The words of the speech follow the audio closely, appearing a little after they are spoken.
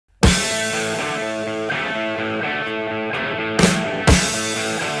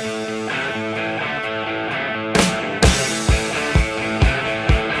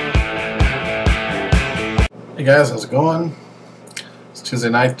Hey guys, how's it going? It's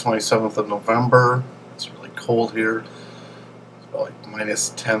Tuesday night, 27th of November. It's really cold here. It's about like minus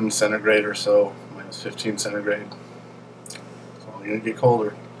 10 centigrade or so, minus 15 centigrade. It's only going to get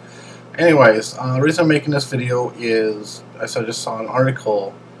colder. Anyways, the reason I'm making this video is I just saw an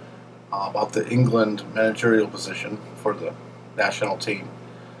article about the England managerial position for the national team.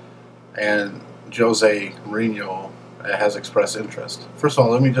 And Jose Mourinho has expressed interest. First of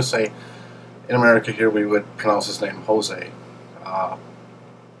all, let me just say, in America here we would pronounce his name Jose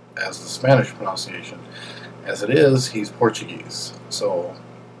as the Spanish pronunciation. As it is, he's Portuguese, so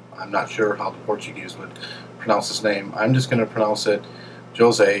I'm not sure how the Portuguese would pronounce his name. I'm just going to pronounce it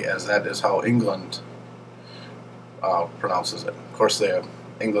Jose, as that is how England pronounces it. Of course, the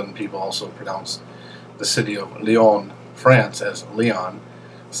England people also pronounce the city of Lyon, France, as Leon,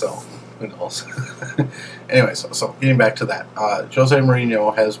 so who knows. Anyway, so getting back to that, Jose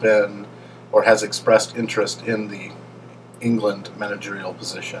Mourinho has expressed interest in the England managerial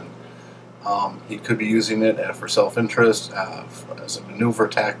position. He could be using it for self-interest, as a maneuver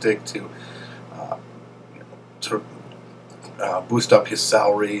tactic to boost up his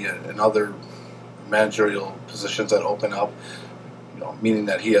salary and other managerial positions that open up, meaning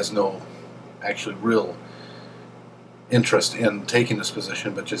that he has no actually real interest in taking this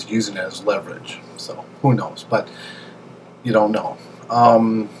position, but just using it as leverage. So who knows? But you don't know.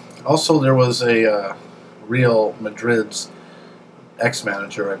 Also, there was a Real Madrid's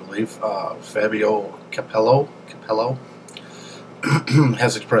ex-manager, I believe, Fabio Capello,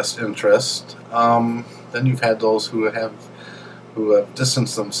 has expressed interest. Then you've had those who have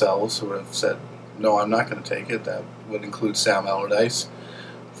distanced themselves, who have said, no, I'm not going to take it. That would include Sam Allardyce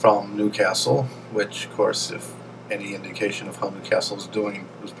from Newcastle, which, of course, if any indication of how Newcastle is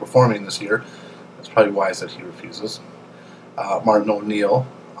performing this year, it's probably wise that he refuses. Martin O'Neill,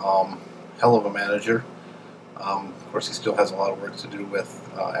 hell of a manager. Of course, he still has a lot of work to do with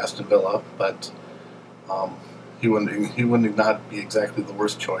Aston Villa, but he wouldn't not be exactly the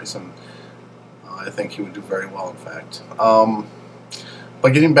worst choice, and I think he would do very well, in fact.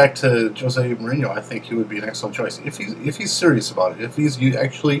 But getting back to Jose Mourinho, I think he would be an excellent choice if he's serious about it. If he's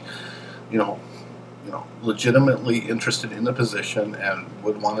actually, legitimately interested in the position and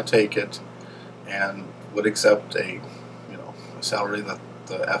would want to take it, and would accept a salary that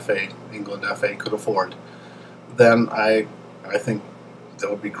the England FA could afford, then I think that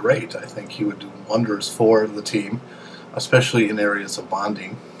would be great. I think he would do wonders for the team, especially in areas of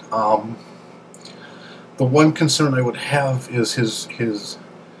bonding. The one concern I would have is his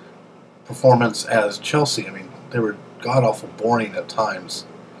performance as Chelsea. I mean, they were god-awful boring at times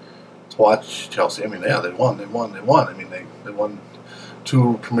to watch Chelsea. I mean, yeah, they won. I mean, they won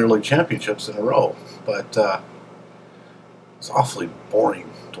 2 Premier League championships in a row, but it's awfully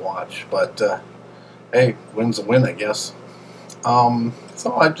boring to watch. But hey, win's a win, I guess.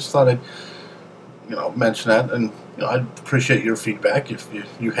 So I just thought I'd mention that, and I'd appreciate your feedback if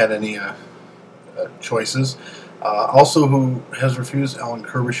you had any choices. Also, who has refused, Alan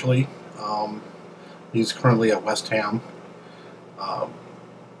Kirbishley. He's currently at West Ham.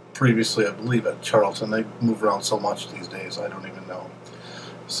 Previously, I believe, at Charlton. They move around so much these days, I don't even know.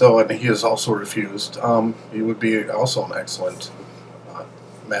 So, and he has also refused. He would be also an excellent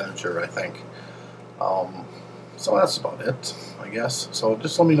manager, I think. So that's about it, I guess. So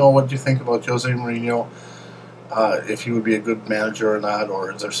just let me know what you think about Jose Mourinho, if he would be a good manager or not,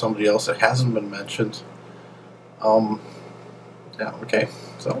 or is there somebody else that hasn't been mentioned? Yeah, okay.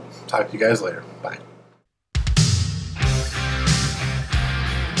 So talk to you guys later. Bye.